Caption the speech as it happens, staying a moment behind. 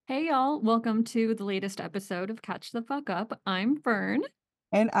Hey y'all, welcome to the latest episode of Catch the Fuck Up. I'm Fern,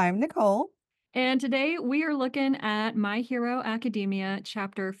 And I'm Nicole. and today we are looking at My Hero Academia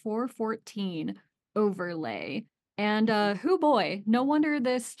Chapter 414 Overlay. And Mhm. who boy, no wonder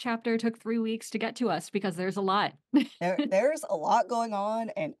this chapter took 3 weeks to get to us because there's a lot. There's a lot going on,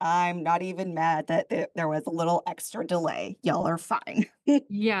 and I'm not even mad that there was a little extra delay. Y'all are fine.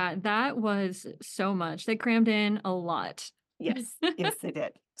 Yeah, that was so much. They crammed in a lot. Yes, yes, they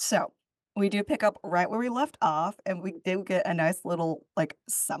did. So we do pick up right where we left off, and we do get a nice little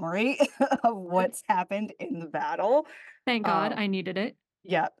summary of what's happened in the battle. Thank God, Um, I needed it.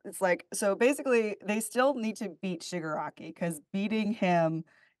 yeah, it's like so basically they still need to beat Shigaraki because beating him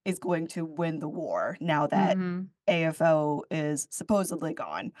is going to win the war now that Hmm. AFO is supposedly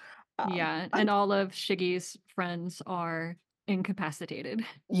gone. Yeah, I'm and all of Shiggy's friends are incapacitated.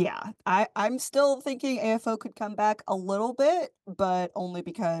 Yeah, I'm still thinking AFO could come back a little bit, but only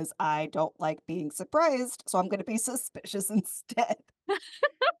because I don't like being surprised, so I'm gonna be suspicious instead.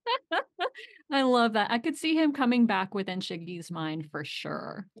 I love that. I could see him coming back within Shiggy's mind for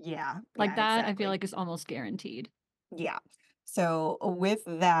sure. Yeah, Like yeah, that, I feel exactly. like is almost guaranteed. Yeah. So with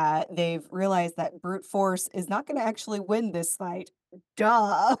that, they've realized that brute force is not gonna actually win this fight.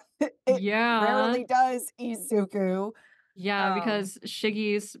 Duh. It Yeah. rarely does, Izuku. Yeah, Um, because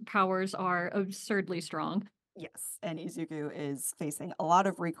Shiggy's powers are absurdly strong. yes, and Izuku is facing a lot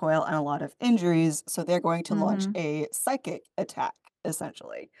of recoil and a lot of injuries, so they're going to launch Mhm. a psychic attack,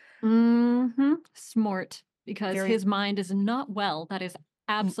 essentially. Mhm. Smart, because Very his mind is not well. That is mm-mm.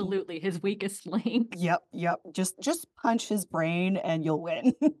 absolutely his weakest link. Yep, yep. Just punch his brain and you'll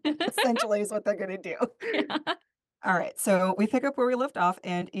win. Essentially is what they're gonna do. Yeah. All right, so we pick up where we left off,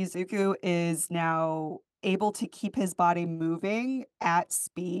 and Izuku is now able to keep his body moving at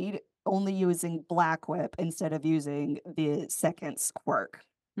speed, only using Black Whip instead of using the second's quirk,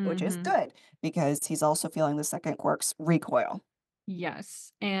 which is Mhm. good because he's also feeling the second quirk's recoil.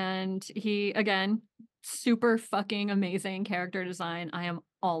 Yes, and he again, super fucking amazing character design. I am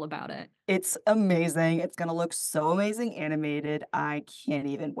all about it. It's amazing. It's gonna look so amazing animated. I can't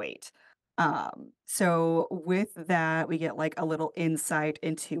even wait. So with that, we get like a little insight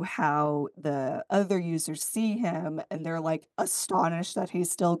into how the other users see him, and they're like astonished that he's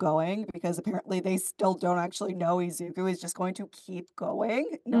still going because apparently they still don't actually know Izuku is just going to keep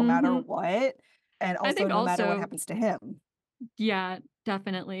going no matter Mhm. what, and I also think no matter what also happens to him. yeah,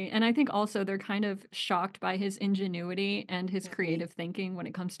 definitely, and I think also they're kind of shocked by his ingenuity and his Mhm. creative thinking when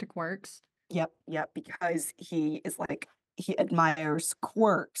it comes to quirks. Yep, yep, because he is like he admires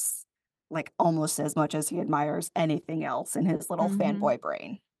quirks, like, almost as much as he admires anything else in his little Mhm. fanboy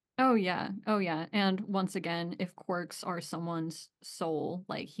brain. Oh, yeah. Oh, yeah, and once again, if quirks are someone's soul,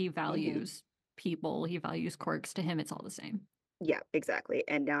 like, he Mhm. values people, he values quirks, to him, it's all the same. Yeah, exactly,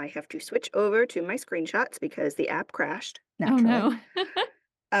 and now I have to switch over to my screenshots because the app crashed, Oh, naturally.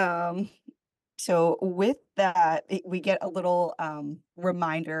 no. Um, so with that, we get a little,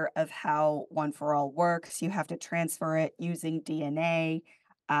 reminder of how One for All works. You have to transfer it using DNA,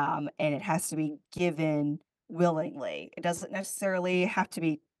 and it has to be given willingly. It doesn't necessarily have to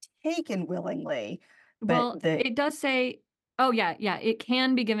be taken willingly, but Well, the it does say oh, yeah, yeah, it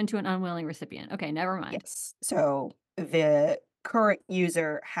can be given to an unwilling recipient. Okay, never mind. yes. So the current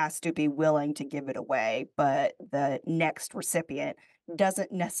user has to be willing to give it away, but the next recipient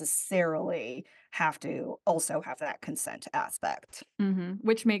doesn't necessarily have to also have that consent aspect. Mhm,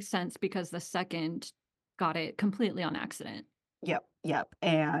 which makes sense because the second got it completely on accident. Yep, yep.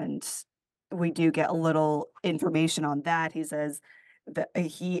 And we do get a little information on that. He says that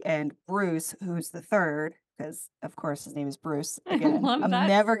he and Bruce, who's the third, because of course his name is Bruce. I Again, love I'm that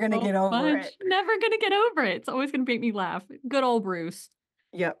never going to so get over much. it. Never gonna get over it. It's always gonna make me laugh. Good old Bruce.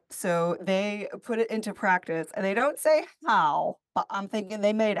 Yep. So they put it into practice and they don't say how, but I'm thinking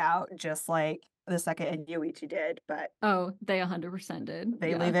they made out just like the second and Yuichi did, but Oh, they 100% did.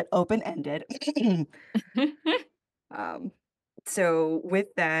 they Yeah. leave it open ended. um, so with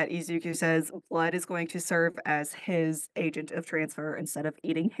that, Izuku says blood is going to serve as his agent of transfer instead of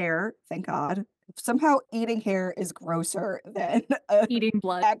eating hair. Thank God. Somehow eating hair is grosser than Eating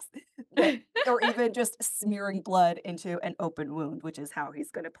blood. X that or even just smearing blood into an open wound, which is how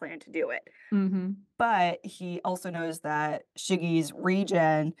he's going to plan to do it. Mhm. But he also knows that Shiggy's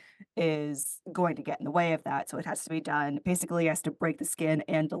regen is going to get in the way of that, so it has to be done. Basically, he has to break the skin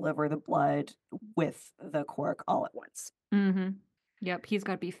and deliver the blood with the quirk all at once. Mhm. Yep, he's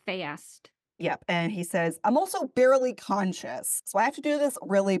gotta be fast. Yep, and he says, "I'm also barely conscious, so I have to do this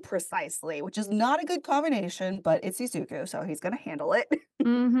really precisely," which is not a good combination, but it's Izuku, so he's gonna handle it.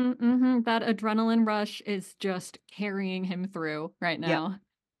 Mhm, mhm. That adrenaline rush is just carrying him through right Yep. now.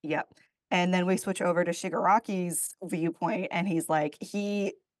 Yep. And then we switch over to Shigaraki's viewpoint, and he's like,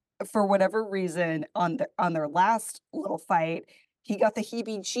 he for whatever reason, on their last little fight, he got the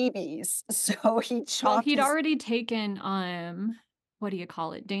heebie-jeebies, so he Well, chopped he'd his already taken, what do you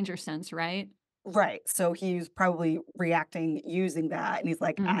call it? Danger sense, right? right, so he's probably reacting using that, and he's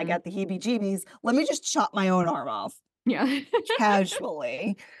like, "I Mhm. got the heebie-jeebies, let me just chop my own arm off Yeah.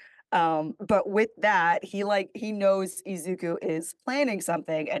 casually." But with that, he knows Izuku is planning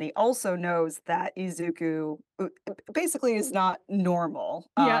something, and he also knows that Izuku, basically is not normal.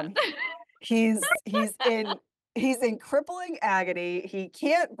 Yeah. He's he's in crippling agony, he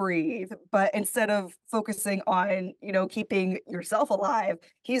can't breathe, but instead of focusing on, keeping yourself alive,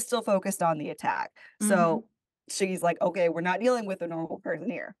 he's still focused on the attack. Mhm. So, she's like, "Okay, we're not dealing with a normal person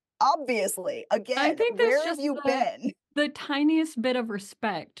here." Obviously, I again, think there's where have just you been? the tiniest bit of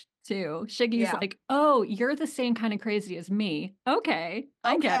respect too. Shiggy's Yeah. like, "Oh, you're the same kinda crazy as me. Okay,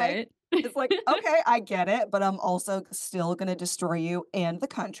 I get Okay. it." It's like, "Okay, I get it, but I'm also still gonna destroy you and the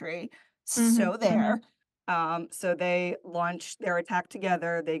country." Mhm, So there. mhm. So they launch their attack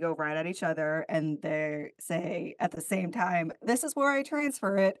together, they go right at each other, and they say at the same time, "This is where I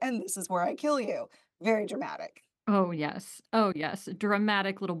transfer it, and this is where I kill you." Very dramatic. Oh, yes. Oh, yes.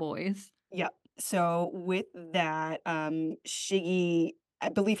 Dramatic little boys. Yep. So with that, Shiggy, I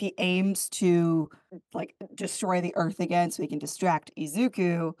believe he aims to, like, destroy the Earth again so he can distract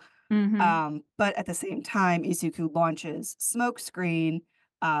Izuku. Mhm. But at the same time, Izuku launches Smokescreen,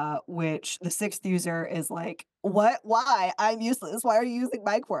 which the sixth user is like, "What? Why? I'm useless. Why are you using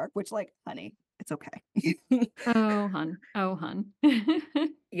my quirk?" Which, like, honey, it's okay. Oh, hun. Oh, hun.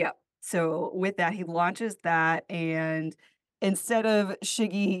 Yep. So with that, he launches that, and instead of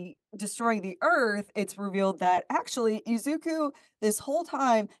Shiggy destroying the Earth, it's revealed that actually Izuku this whole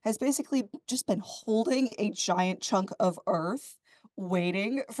time has basically just been holding a giant chunk of Earth,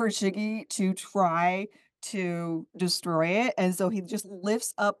 waiting for Shiggy to try to destroy it. And so he just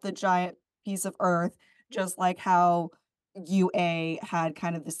lifts up the giant piece of Earth, just like how UA had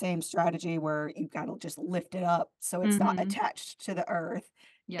kind of the same strategy where you gotta just lift it up so it's not Mhm. attached to the Earth.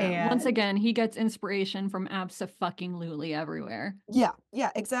 Yeah, once And again, he gets inspiration from Absa-fucking-lutely everywhere. yeah,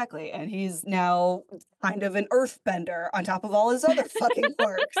 yeah, exactly, and he's now kind of an earthbender on top of all his other fucking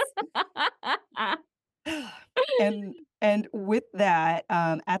quirks. And with that,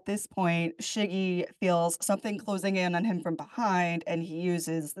 at this point, Shiggy feels something closing in on him from behind, and he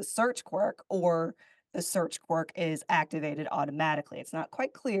uses the search quirk, or the search quirk is activated automatically. It's not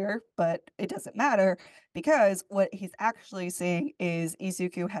quite clear, but it doesn't matter because what he's actually seeing is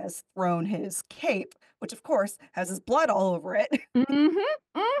Izuku has thrown his cape, which of course has his blood all over it. Mhm,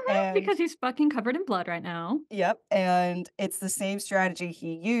 mhm, And because he's fucking covered in blood right now. yep, and it's the same strategy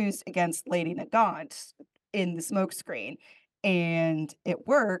he used against Lady Nagant in the smokescreen, and it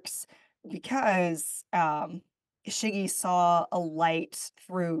works because, Shiggy saw a light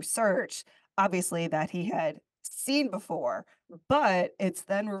through Search, obviously, that he had seen before, but it's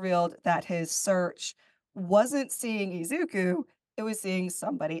then revealed that his Search wasn't seeing Izuku, it was seeing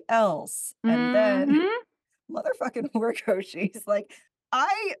somebody else, and then Mhm. motherfucking Horikoshi's like,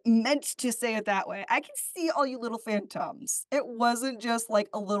 "I meant to say it that way. I can see all you little phantoms." It wasn't just like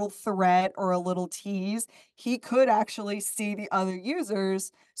a little threat or a little tease. He could actually see the other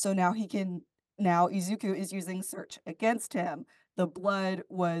users, so now Izuku is using search against him. The blood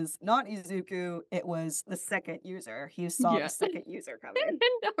was not Izuku, it was the second user. He saw the Yeah. second user coming. And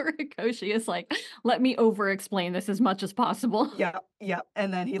Horikoshi is like, "Let me over explain this as much as possible." Yep, yep,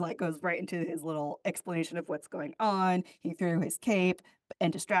 and then he, like, goes right into his little explanation of what's going on. He threw his cape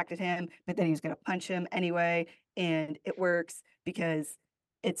and distracted him, but then he was gonna punch him anyway, and it works because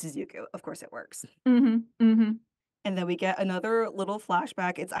it's Izuku. Of course it works. Mhm, mhm. And then we get another little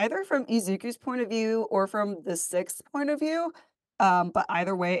flashback. It's either from Izuku's point of view or from the Sixth point of view, but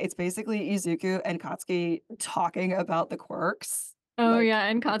either way, it's basically Izuku and Katsuki talking about the quirks, Oh, like, yeah,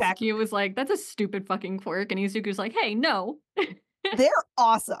 and back Katsuki was like, "That's a stupid fucking quirk," and Izuku's like, "Hey, no." they're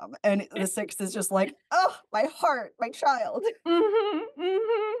awesome, and the Sixth is just like, "Oh, my heart, my child." Mhm,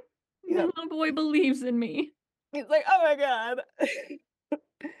 mhm. The Yep. little boy believes in me. He's like, "Oh my god."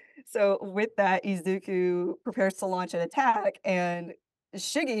 So, with that, Izuku prepares to launch an attack, and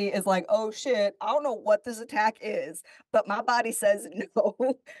Shiggy is like, "Oh shit, I don't know what this attack is, but my body says no."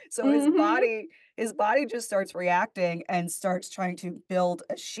 So Mhm. his body just starts reacting and starts trying to build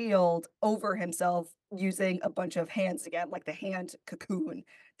a shield over himself using a bunch of hands again, like the hand cocoon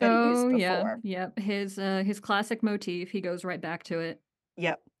that he used Oh, yeah, before. yep, his classic motif, he goes right back to it.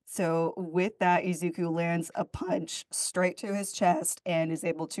 Yep. So with that, Izuku lands a punch straight to his chest and is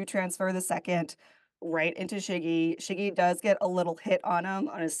able to transfer the second, right into Shiggy. Shiggy does get a little hit on him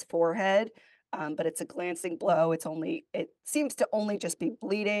on his forehead, but it's a glancing blow. It seems to only just be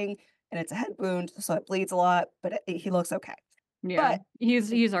bleeding, and it's a head wound, so it bleeds a lot, but he looks okay. Yeah. But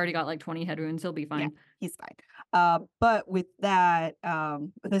He's already got, like, 20 head wounds, he'll be yeah, fine. he's fine. But with that,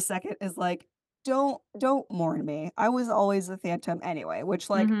 the second is like, don't mourn me. I was always a phantom anyway,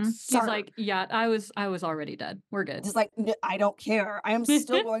 which like, Mhm. He's sir, like, "Yeah, I was already dead. We're good." just like, I don't care. I am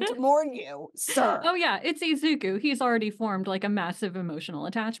still going to mourn you, Oh, sir. yeah, it's Izuku. He's already formed, like, a massive emotional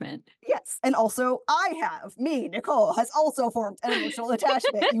attachment. Yes. And also me, Nicole, has also formed an emotional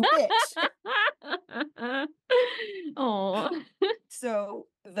attachment, you bitch. Oh. So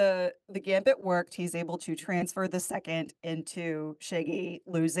the gambit worked. He's able to transfer the second into Shiggy,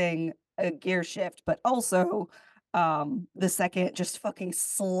 losing a gear shift, but also the second just fucking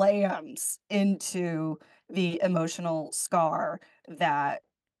slams into the emotional scar that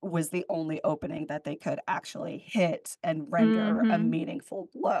was the only opening that they could actually hit and render a Mhm. meaningful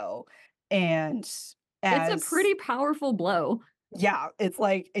blow. And It's a as pretty powerful blow. yeah, it's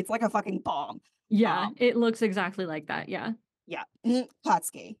like a fucking bomb. Yeah, Um it looks exactly like that, yeah. Yeah,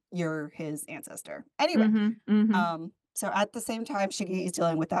 Katsuki, you're his ancestor. Anyway, Mhm, mhm. so at the same time Shigi is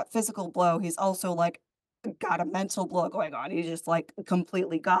dealing with that physical blow, he's also, like, got a mental blow going on. He's just, like,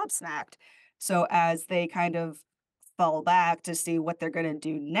 completely gobsmacked. So as they kind of fall back to see what they're gonna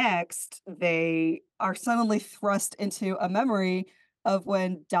do next, they are suddenly thrust into a memory of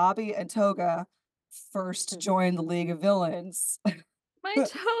when Dabi and Toga first joined the League of Villains My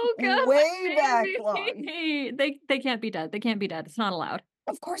toga, way my back long. baby! They can't be dead, they can't be dead, it's not allowed.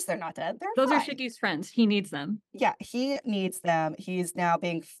 Of course they're not dead, they're Those are fine. Shiggy's friends, he needs them. Yeah, he needs them. He's now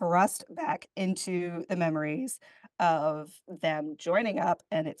being thrust back into the memories of them joining up,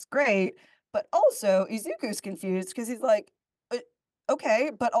 and it's great. But also, Izuku's confused because he's like,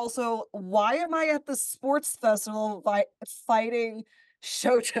 okay, but also, why am I at the sports festival fighting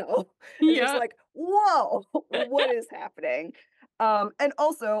Shoto?" And he's Yeah. like, whoa, what is happening? And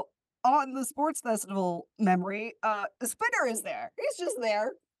also, on the sports festival memory, Spinner is there. He's just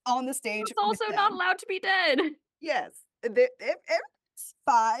there on the stage It's with also not them. allowed to be dead. Yes, the everything's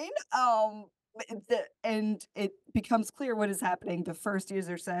fine, and it becomes clear what is happening. The first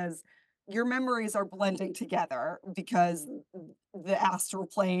user says, "Your memories are blending together because the astral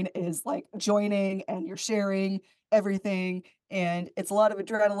plane is, like, joining and you're sharing everything, and it's a lot of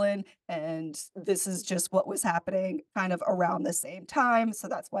adrenaline, and this is just what was happening kind of around the same time, so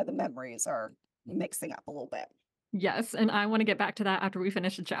that's why the memories are mixing up a little bit." Yes, and I wanna get back to that after we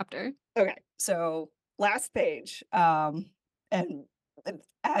finish the chapter. Okay, so last page, and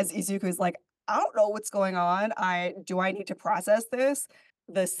as Izuku's like, "I don't know what's going on. I need to process this?"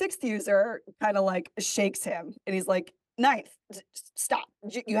 The 6th user kinda, like, shakes him, and he's like, "Ninth, stop.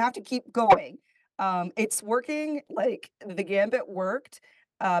 You have to keep going. It's working, like, the gambit worked,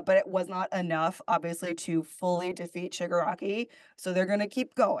 but it was not enough, obviously, to fully defeat Shigaraki, so they're gonna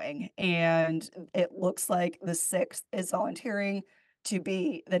keep going, and it looks like the 6th is volunteering to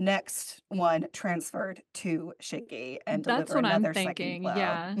be the next one transferred to Shiggy and That's deliver what I'm another second thinking, blow.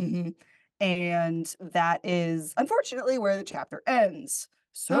 yeah. And that is unfortunately where the chapter ends.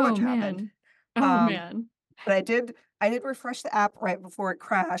 So Oh, much happened. man. Oh, Um, man. but I did refresh the app right before it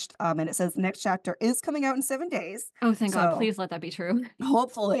crashed, and it says the next chapter is coming out in 7 days. Oh, thank God, So please let that be true.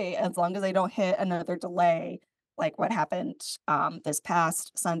 hopefully, as long as I don't hit another delay like what happened, this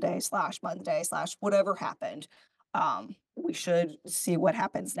past Sunday/Monday/ slash whatever happened, we should see what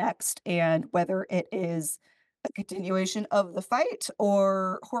happens next and whether it is a continuation of the fight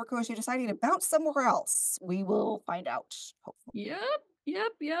or Horikoshi deciding to bounce somewhere else. We will find out, hopefully.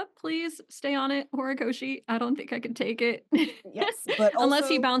 Yep, yep, please stay on it, Horikoshi. I don't think I could take it. Yes, but Unless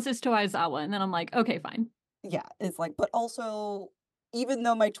he also bounces to Aizawa, and then I'm like, "Okay, fine." yeah, it's like but also, even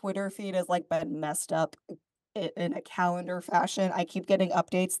though my Twitter feed has, like, been messed up in a calendar fashion, I keep getting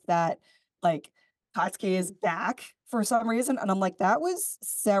updates that, like, Katsuki is back for some reason, and I'm like, "That was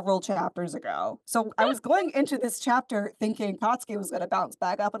several chapters ago." So, I was going into this chapter thinking Katsuki was gonna bounce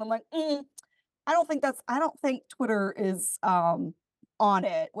back up, and I'm like, I don't think Twitter is, on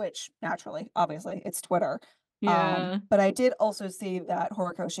it," which naturally, obviously, it's Twitter. Yeah. But I did also see that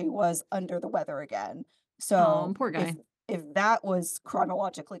Horikoshi was under the weather again. Oh, So, poor guy. if that was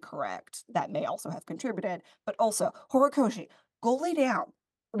chronologically correct, that may also have contributed. But also, Horikoshi, go lay down.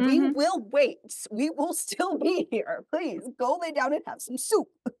 We Mhm. will wait. We will still be here. Please go lay down and have some soup.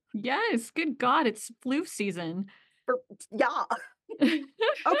 Yes, good God, it's flu season. Yeah.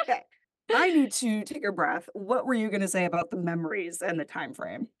 Okay. I need to take a breath. What were you gonna say about the memories and the time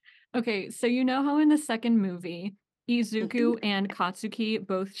frame? Okay, so you know how in the second movie, Izuku Mhm. and Katsuki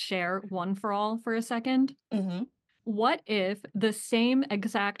both share One for All for a second? Mhm. What if the same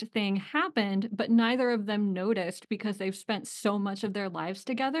exact thing happened, but neither of them noticed because they've spent so much of their lives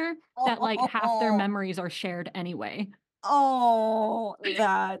together that, like, half their memories are shared anyway? Oh,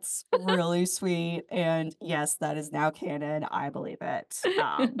 that's really sweet, and yes, that is now canon, I believe it.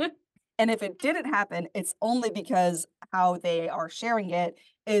 And if it didn't happen, it's only because how they are sharing it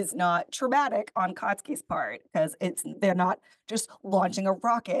is not traumatic on Katsuki's part, because they're not just launching a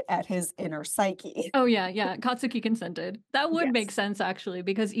rocket at his inner psyche. Oh, yeah, yeah, Katsuki consented. That would make Yes. sense actually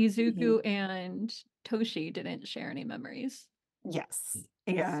because Mhm. Izuku and Toshi didn't share any memories. Yes,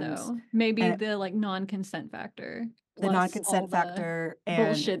 and So, maybe and the, like, non-consent factor the plus all non-consent the factor, and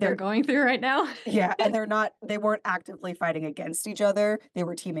bullshit they're going through right now. yeah, and they weren't actively fighting against each other, they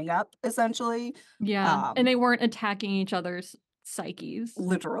were teaming up, essentially, Yeah, and um, they weren't attacking each other's psyches.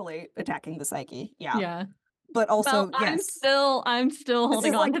 literally attacking the psyche, yeah. Yeah. But Well, also, I'm yes, still I'm still this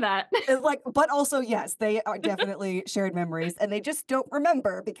holding is on like to that. but also, yes, they are definitely shared memories, and they just don't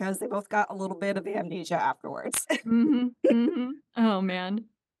remember because they both got a little bit of amnesia afterwards. Mhm, mhm. Oh, man.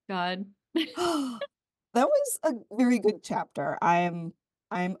 God. That was a very good chapter. I'm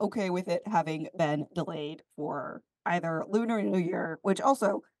okay with it having been delayed for either Lunar New Year, which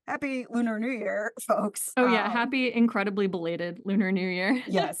also happy Lunar New Year, folks. Oh, yeah, happy incredibly belated Lunar New Year.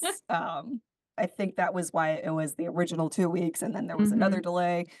 Yes, I think that was why it was the original 2 weeks and then there was another Mhm.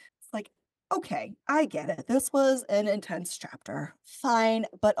 delay. It's like, okay, I get it. This was an intense chapter. Fine,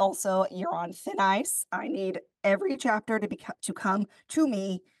 but also you're on thin ice. I need every chapter to come to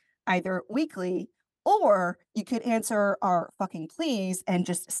me either weekly or you could answer our fucking pleas and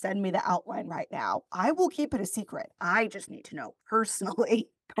just send me the outline right now. I will keep it a secret. I just need to know personally,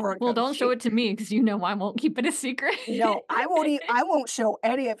 Well, don't show Horikoshi. it to me because you know I won't keep it a secret. No, I won't show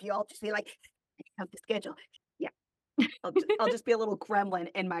any of you. I'll just be like, "I have the schedule." Yeah, I'll just be a little gremlin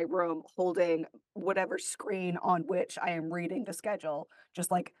in my room holding whatever screen on which I am reading the schedule,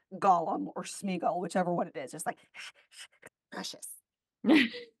 just like Gollum or Smeagol, whichever one it is, just like, "Precious."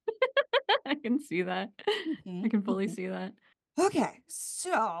 I can see that. I Mhm, can fully mhm. see that. Okay,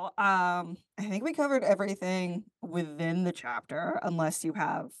 so, I think we covered everything within the chapter, unless you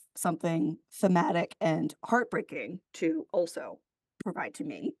have something thematic and heartbreaking to also provide to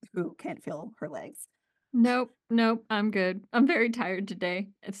me who can't feel her legs. Nope, nope, I'm good. I'm very tired today,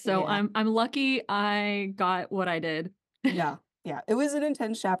 so Yeah. I'm lucky I got what I did. Yeah, yeah, it was an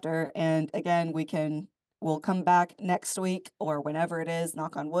intense chapter, and again, we'll come back next week or whenever it is,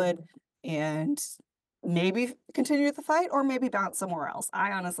 knock on wood, and maybe continue the fight or maybe bounce somewhere else.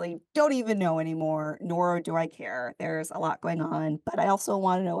 I honestly don't even know anymore, nor do I care. There's a lot going on, but I also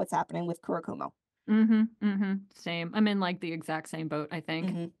wanna know what's happening with Kurikumo. Mhm, mhm, same. I'm in, like, the exact same boat, I think.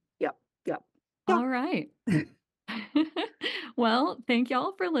 Mhm. Yep, yep. Yeah. Alright. Well, thank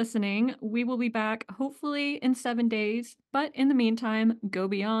y'all for listening. We will be back hopefully in 7 days, but in the meantime, go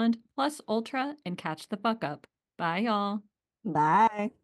beyond, plus ultra, and catch the fuck up. Bye, y'all. Bye.